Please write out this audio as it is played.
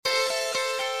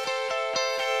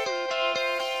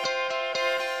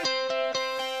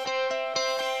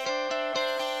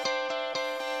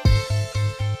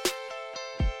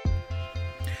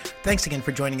Thanks again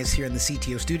for joining us here in the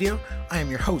CTO studio. I am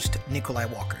your host, Nikolai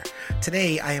Walker.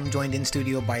 Today, I am joined in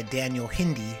studio by Daniel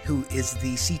Hindi, who is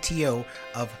the CTO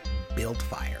of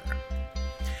Buildfire.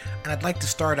 And I'd like to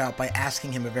start out by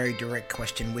asking him a very direct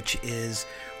question, which is,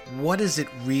 what is it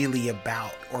really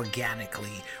about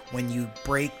organically when you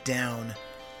break down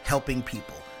helping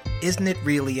people? Isn't it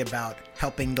really about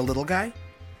helping the little guy?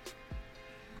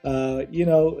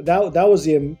 That was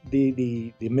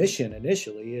the mission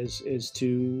initially is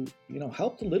to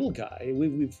help the little guy.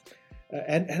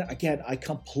 And again, I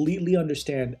completely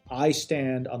understand. I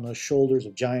stand on the shoulders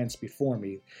of giants before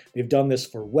me. They've done this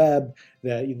for web.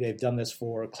 They've done this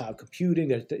for cloud computing.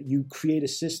 That you create a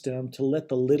system to let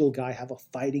the little guy have a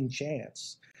fighting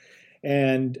chance.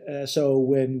 And so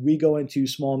when we go into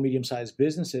small and medium-sized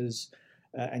businesses,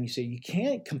 and you say you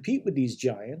can't compete with these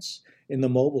giants in the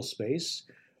mobile space.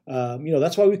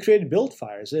 That's why we created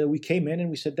Buildfires. We came in and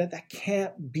we said that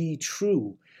can't be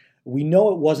true. We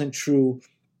know it wasn't true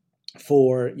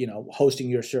for hosting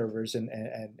your servers and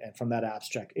from that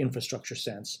abstract infrastructure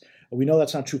sense. We know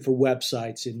that's not true for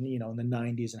websites in the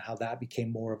 90s and how that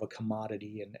became more of a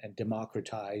commodity and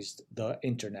democratized the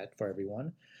internet for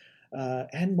everyone.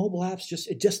 And mobile apps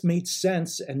just made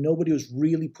sense, and nobody was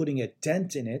really putting a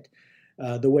dent in it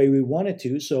the way we wanted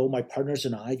to. So my partners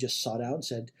and I just sought out and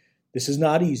said, this is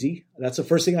not easy. That's the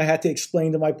first thing I had to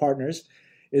explain to my partners,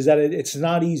 is that it's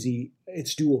not easy.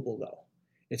 It's doable, though.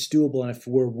 It's doable. And if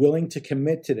we're willing to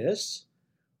commit to this,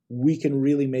 we can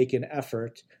really make an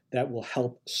effort that will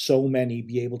help so many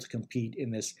be able to compete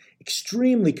in this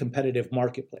extremely competitive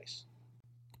marketplace.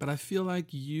 But I feel like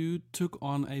you took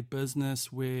on a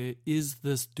business where is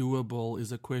this doable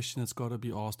is a question that's got to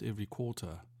be asked every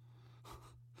quarter.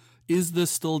 Is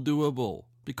this still doable?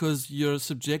 Because you're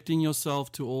subjecting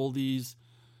yourself to all these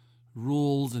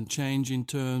rules and change in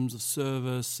terms of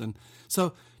service. And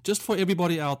so just for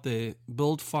everybody out there,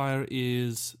 Buildfire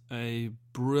is a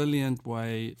brilliant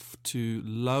way to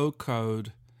low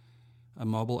code a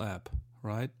mobile app,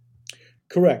 right?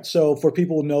 Correct. So for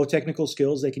people with no technical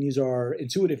skills, they can use our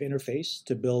intuitive interface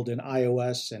to build an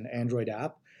iOS and Android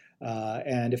app.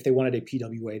 And if they wanted a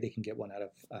PWA, they can get one out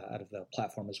of the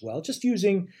platform as well, just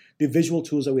using the visual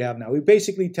tools that we have now. We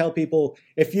basically tell people,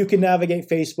 if you can navigate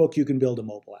Facebook, you can build a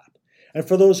mobile app. And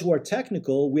for those who are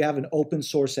technical, we have an open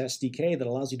source SDK that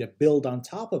allows you to build on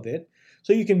top of it,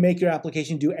 so you can make your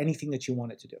application do anything that you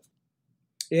want it to do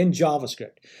in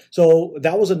JavaScript. So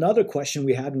that was another question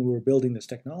we had when we were building this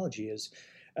technology is,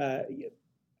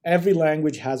 every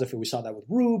language has we saw that with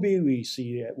Ruby, we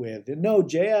see it with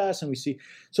Node.js, and we see.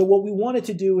 So what we wanted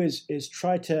to do is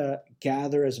try to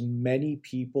gather as many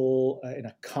people in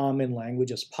a common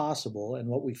language as possible. And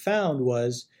what we found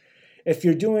was, if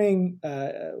you're doing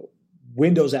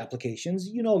Windows applications,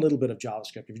 you know a little bit of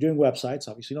JavaScript. If you're doing websites,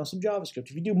 obviously you know some JavaScript.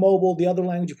 If you do mobile, the other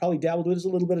language you probably dabbled with is a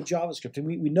little bit of JavaScript. And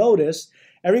we noticed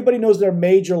everybody knows their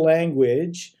major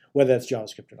language, whether that's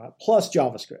JavaScript or not, plus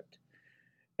JavaScript.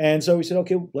 And so we said,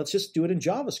 okay, let's just do it in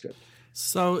JavaScript.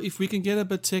 So if we can get a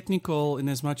bit technical, in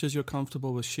as much as you're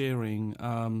comfortable with sharing,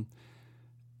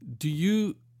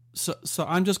 So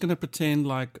I'm just going to pretend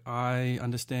like I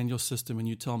understand your system and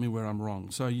you tell me where I'm wrong.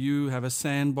 So you have a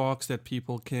sandbox that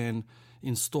people can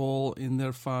install in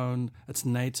their phone. It's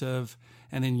native.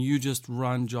 And then you just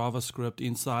run JavaScript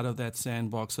inside of that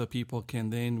sandbox so people can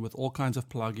then, with all kinds of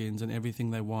plugins and everything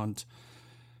they want,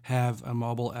 have a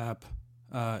mobile app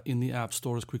in the App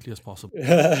Store as quickly as possible.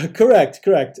 Correct.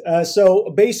 So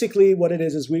basically what it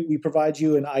is we provide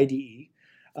you an IDE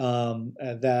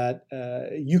that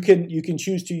you can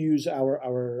choose to use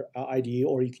our IDE,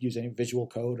 or you can use any Visual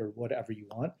Code or whatever you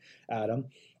want, Adam.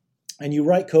 And you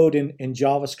write code in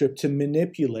JavaScript to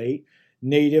manipulate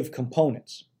native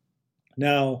components.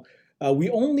 Now, we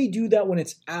only do that when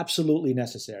it's absolutely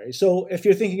necessary. So if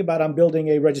you're thinking about, I'm building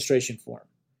a registration form,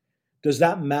 does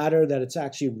that matter that it's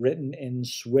actually written in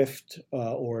Swift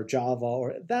or Java,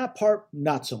 or that part?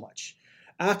 Not so much.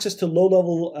 Access to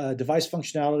low-level device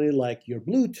functionality like your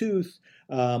Bluetooth,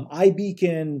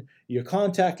 iBeacon, your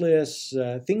contact lists,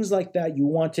 things like that, you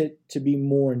want it to be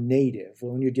more native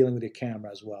when you're dealing with your camera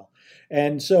as well.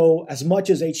 And so as much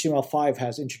as HTML5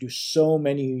 has introduced so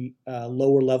many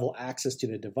lower-level access to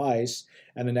the device,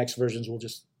 and the next versions will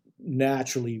just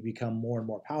naturally become more and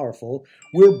more powerful,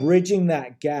 we're bridging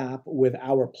that gap with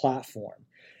our platform.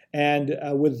 And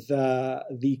with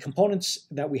the components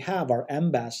that we have, our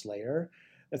MBAS layer,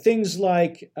 things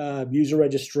like user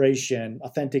registration,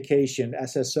 authentication,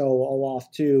 SSO,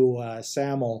 OAuth 2,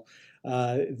 SAML,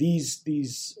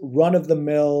 these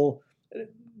run-of-the-mill,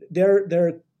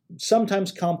 they're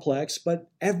sometimes complex, but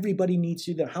everybody needs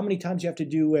to do that. How many times you have to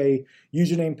do a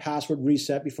username password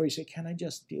reset before you say, can I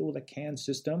just deal with a canned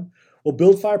system? Well,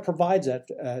 BuildFire provides that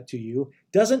to you.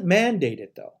 Doesn't mandate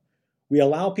it, though. We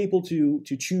allow people to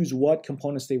choose what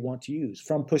components they want to use,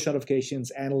 from push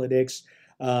notifications, analytics,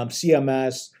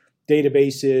 CMS,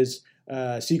 databases,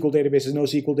 SQL databases,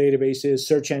 NoSQL databases,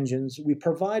 search engines. We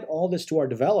provide all this to our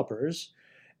developers,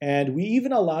 and we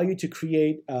even allow you to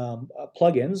create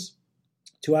plugins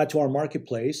to add to our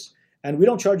marketplace, and we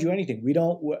don't charge you anything. We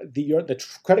don't. The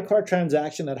credit card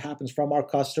transaction that happens from our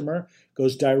customer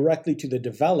goes directly to the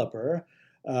developer,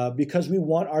 because we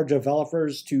want our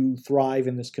developers to thrive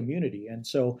in this community. And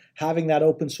so having that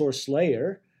open source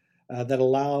layer that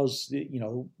allows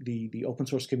the open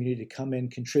source community to come in,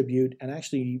 contribute, and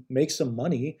actually make some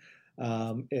money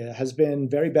has been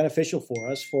very beneficial for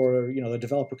us, for the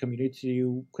developer community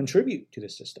to contribute to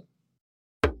this system.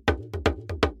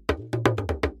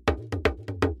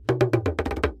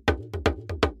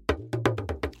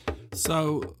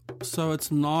 So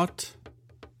it's not,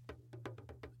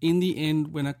 in the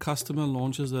end, when a customer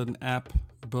launches an app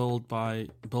built by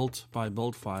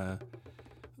BuildFire,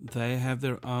 they have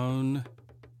their own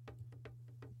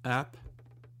app?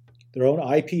 Their own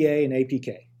IPA and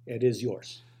APK. It is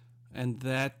yours. And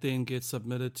that then gets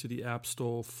submitted to the App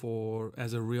Store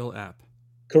as a real app?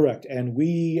 Correct. And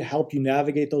we help you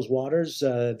navigate those waters.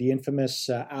 The infamous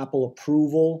Apple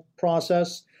approval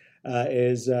process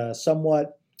is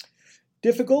somewhat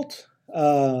difficult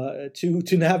to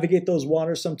navigate those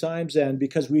waters sometimes. And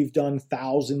because we've done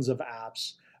thousands of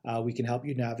apps, we can help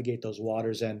you navigate those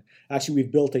waters. And actually,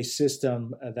 we've built a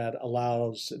system that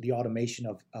allows the automation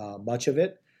of much of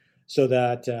it, so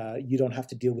that you don't have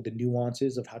to deal with the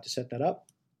nuances of how to set that up.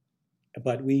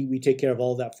 But we take care of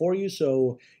all of that for you.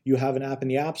 So you have an app in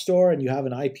the App Store and you have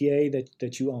an IPA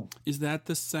that you own. Is that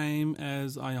the same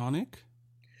as Ionic?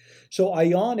 So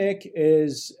Ionic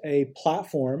is a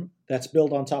platform that's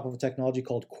built on top of a technology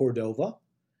called Cordova.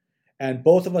 And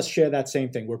both of us share that same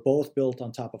thing. We're both built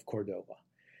on top of Cordova.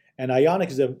 And Ionic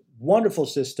is a wonderful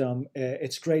system.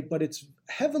 It's great, but it's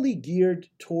heavily geared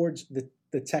towards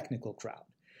the technical crowd.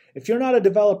 If you're not a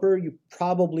developer, you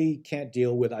probably can't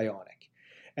deal with Ionic.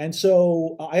 And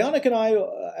so Ionic and I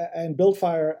and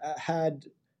BuildFire had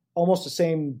almost the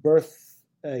same birth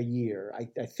year,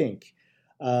 I think.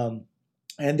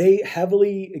 And they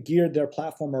heavily geared their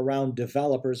platform around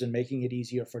developers and making it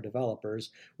easier for developers.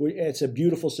 It's a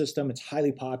beautiful system. It's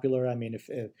highly popular. I mean, if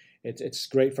it's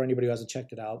great for anybody who hasn't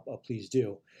checked it out, please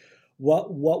do.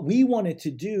 What we wanted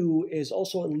to do is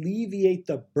also alleviate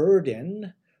the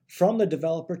burden from the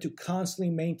developer to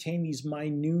constantly maintain these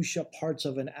minutia parts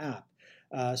of an app.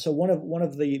 So one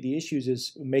of the issues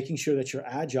is making sure that you're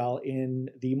agile in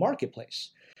the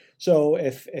marketplace. So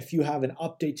if you have an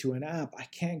update to an app, I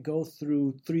can't go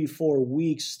through 3-4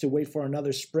 weeks to wait for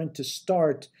another sprint to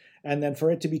start and then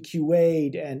for it to be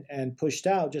QA'd and pushed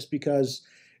out just because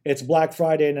it's Black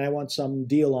Friday and I want some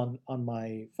deal on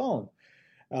my phone,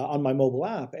 on my mobile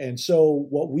app. And so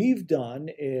what we've done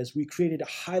is we created a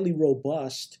highly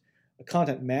robust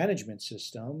content management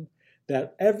system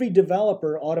that every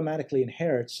developer automatically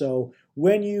inherits. So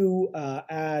when you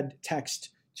add text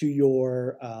to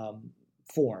your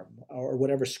form or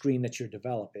whatever screen that you're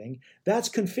developing, that's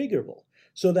configurable.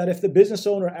 So that if the business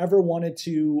owner ever wanted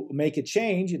to make a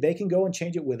change, they can go and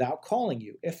change it without calling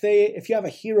you. If you have a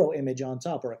hero image on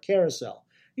top or a carousel,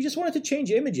 you just wanted to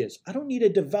change images. I don't need a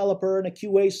developer and a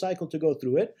QA cycle to go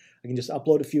through it. I can just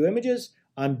upload a few images.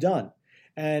 I'm done.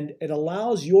 And it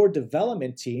allows your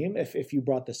development team, if you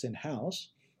brought this in-house,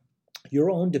 your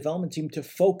own development team to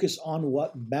focus on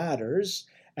what matters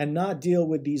and not deal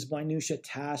with these minutia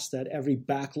tasks that every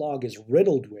backlog is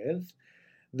riddled with,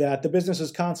 that the business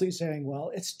is constantly saying,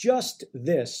 well, it's just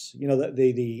this,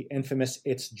 the infamous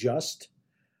 "it's just,"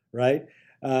 right?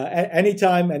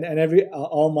 Anytime and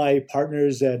all my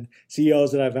partners and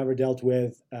CEOs that I've ever dealt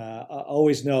with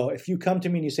always know, if you come to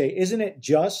me and you say, isn't it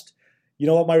just, you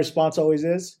know what my response always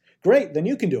is? Great, then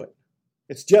you can do it.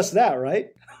 It's just that, right?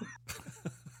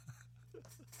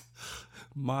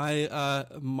 My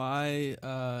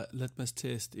litmus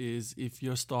test is if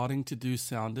you're starting to do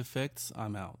sound effects,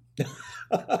 I'm out.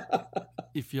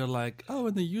 If you're like, oh,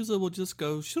 and the user will just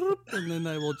go shroop, and then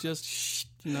they will just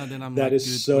then I'm that like,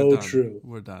 is so true.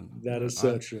 We're done. That is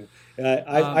so true.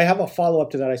 I have a follow up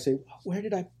to that. I say, where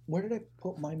did I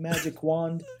put my magic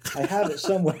wand? I have it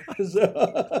somewhere.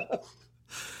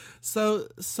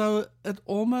 So it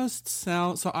almost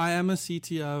sounds. So I am a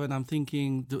CTO, and I'm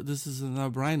thinking this is a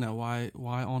no-brainer.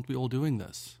 Why aren't we all doing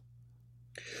this?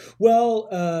 Well,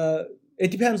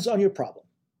 it depends on your problem,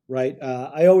 right?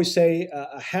 I always say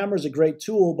a hammer is a great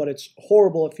tool, but it's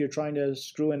horrible if you're trying to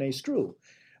screw in a screw.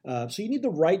 So you need the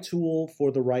right tool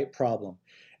for the right problem.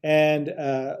 And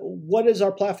what is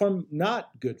our platform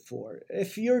not good for?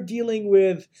 If you're dealing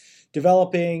with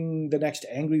developing the next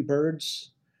Angry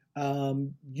Birds,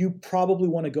 you probably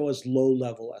want to go as low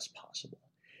level as possible.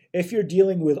 If you're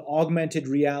dealing with augmented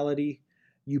reality,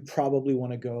 you probably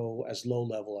want to go as low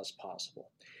level as possible.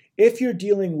 If you're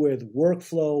dealing with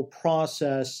workflow,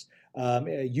 process,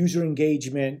 user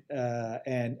engagement,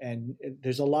 and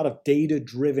there's a lot of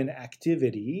data-driven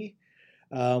activity,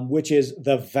 which is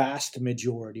the vast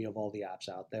majority of all the apps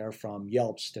out there, from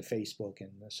Yelps to Facebook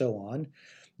and so on,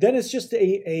 then it's just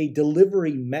a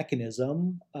delivery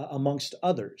mechanism amongst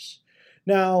others.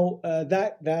 Now,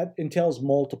 that entails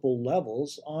multiple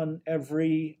levels on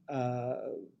every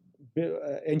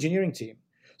engineering team.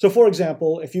 So, for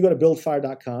example, if you go to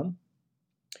buildfire.com,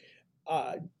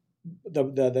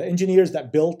 the engineers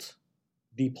that built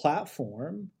the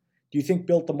platform, do you think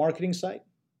built the marketing site?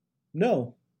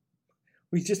 No.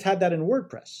 We just had that in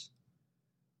WordPress,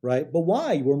 right? But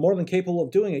why? We're more than capable of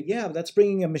doing it. Yeah, but that's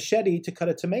bringing a machete to cut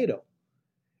a tomato.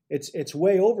 It's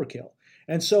way overkill.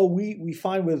 And so we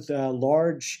find with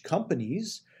large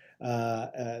companies,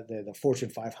 the Fortune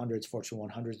 500s, Fortune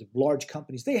 100s, large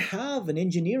companies, they have an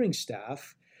engineering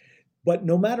staff, but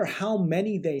no matter how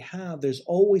many they have, there's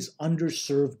always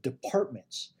underserved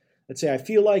departments. Let's say I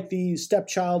feel like the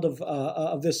stepchild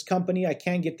of this company, I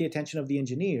can't get the attention of the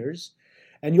engineers.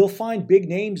 And you'll find big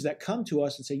names that come to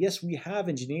us and say, yes, we have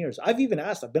engineers. I've even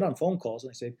asked, I've been on phone calls, and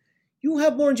I say, you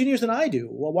have more engineers than I do.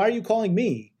 Well, why are you calling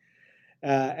me?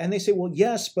 And they say, well,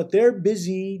 yes, but they're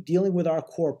busy dealing with our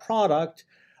core product.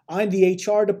 I'm the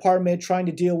HR department trying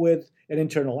to deal with an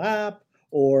internal app,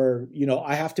 or,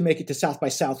 I have to make it to South by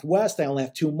Southwest. I only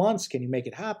have 2 months. Can you make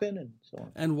it happen? And so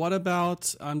on. And what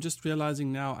about, I'm just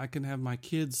realizing now, I can have my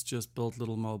kids just build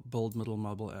little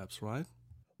mobile apps, right?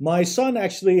 My son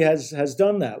actually has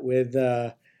done that with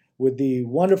the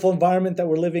wonderful environment that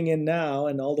we're living in now,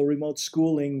 and all the remote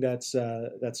schooling. That's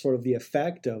sort of the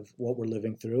effect of what we're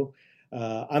living through.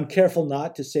 I'm careful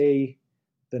not to say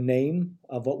the name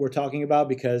of what we're talking about,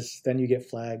 because then you get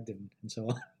flagged and so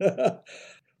on.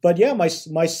 But yeah, my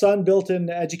son built an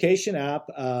education app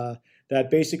that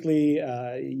basically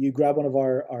you grab one of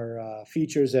our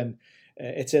features, and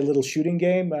it's a little shooting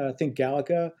game. Think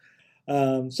Galaga.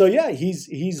 So yeah,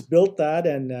 he's built that,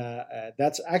 and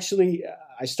that's actually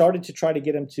I started to try to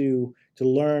get him to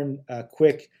learn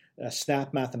quick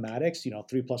snap mathematics.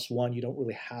 3 + 1. You don't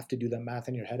really have to do that math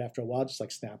in your head after a while, just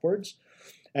like snap words.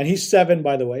 And he's 7,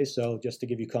 by the way, so just to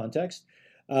give you context.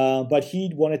 But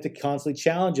he wanted to constantly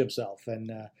challenge himself,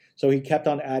 and so he kept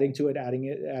on adding to it,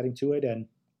 and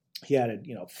he added,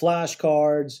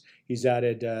 flashcards. He's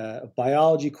added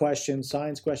biology questions,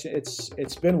 science questions.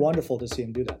 It's been wonderful to see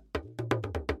him do that.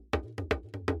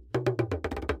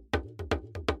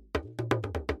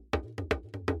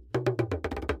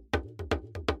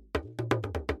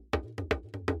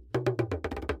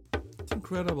 It's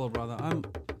incredible, brother.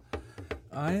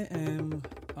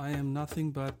 I am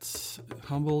nothing but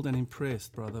humbled and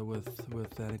impressed, brother,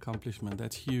 with that accomplishment.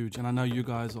 That's huge, and I know you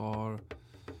guys are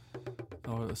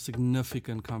a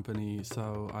significant company,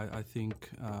 so I think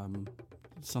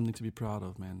something to be proud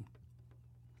of, man.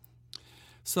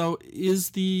 So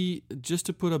just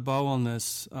to put a bow on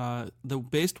this, the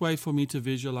best way for me to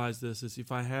visualize this is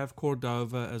if I have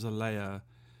Cordova as a layer,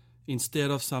 instead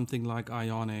of something like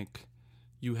Ionic,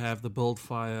 you have the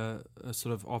Buildfire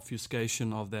sort of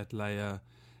obfuscation of that layer,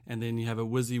 and then you have a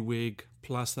WYSIWYG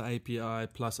plus the API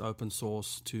plus open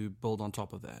source to build on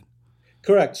top of that.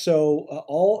 Correct.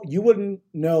 So you wouldn't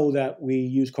know that we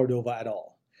use Cordova at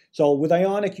all. So with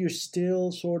Ionic, you're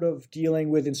still sort of dealing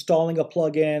with installing a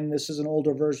plugin. This is an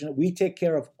older version. We take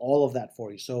care of all of that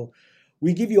for you. So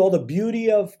we give you all the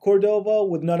beauty of Cordova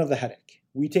with none of the headache.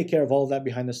 We take care of all of that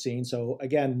behind the scenes. So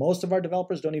again, most of our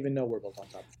developers don't even know we're built on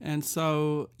top. And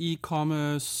so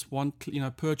e-commerce,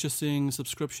 purchasing,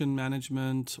 subscription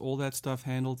management, all that stuff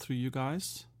handled through you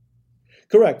guys?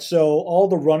 Correct. So all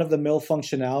the run-of-the-mill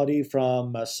functionality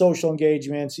from social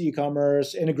engagements,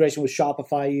 e-commerce, integration with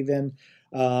Shopify even,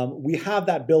 we have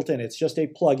that built in. It's just a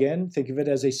plugin. Think of it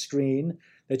as a screen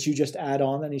that you just add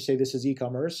on, and you say this is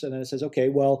e-commerce, and then it says, okay,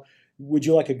 well, would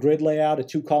you like a grid layout, a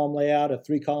 2-column layout, a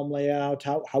 3-column layout?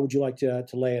 How would you like to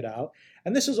lay it out?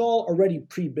 And this is all already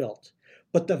pre-built.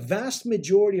 But the vast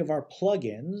majority of our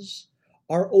plugins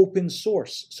are open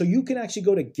source. So you can actually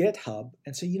go to GitHub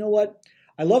and say, you know what?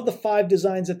 I love the 5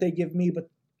 designs that they give me,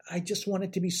 but I just want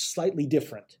it to be slightly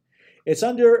different. It's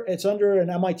under an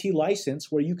MIT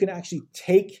license where you can actually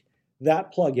take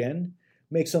that plugin,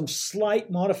 make some slight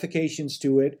modifications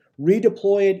to it,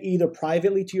 redeploy it either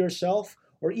privately to yourself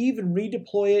or even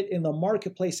redeploy it in the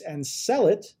marketplace and sell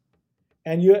it.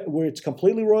 And where it's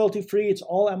completely royalty free, it's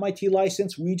all MIT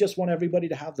licensed. We just want everybody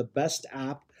to have the best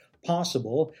app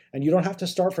possible, and you don't have to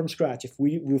start from scratch. If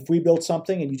we build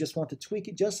something and you just want to tweak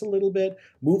it just a little bit,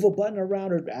 move a button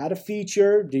around or add a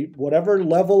feature, do whatever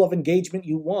level of engagement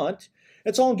you want,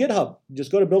 it's all on GitHub.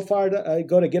 Just go to BuildFire,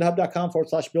 go to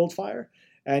github.com/BuildFire,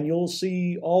 and you'll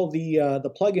see all the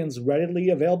plugins readily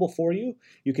available for you.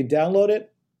 You can download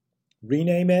it,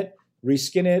 rename it,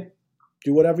 reskin it,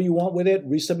 do whatever you want with it,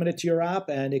 resubmit it to your app,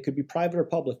 and it could be private or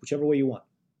public, whichever way you want.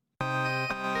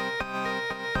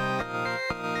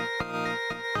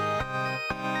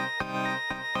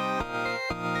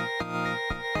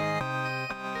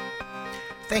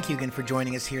 Thank you again for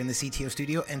joining us here in the CTO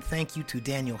studio, and thank you to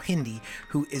Daniel Hindi,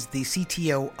 who is the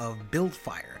CTO of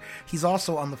BuildFire. He's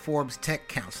also on the Forbes Tech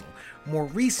Council. More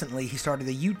recently, he started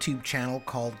a YouTube channel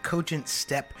called Cogent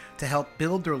Step to help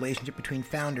build the relationship between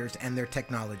founders and their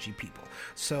technology people.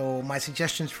 So my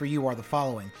suggestions for you are the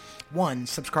following. 1,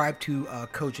 subscribe to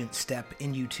Cogent Step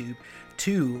in YouTube.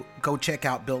 2, go check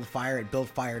out BuildFire at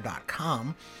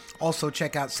buildfire.com. Also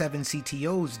check out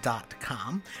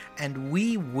 7ctos.com, and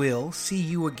we will see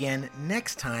you again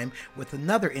next time with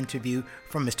another interview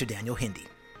from Mr. Daniel Hindi.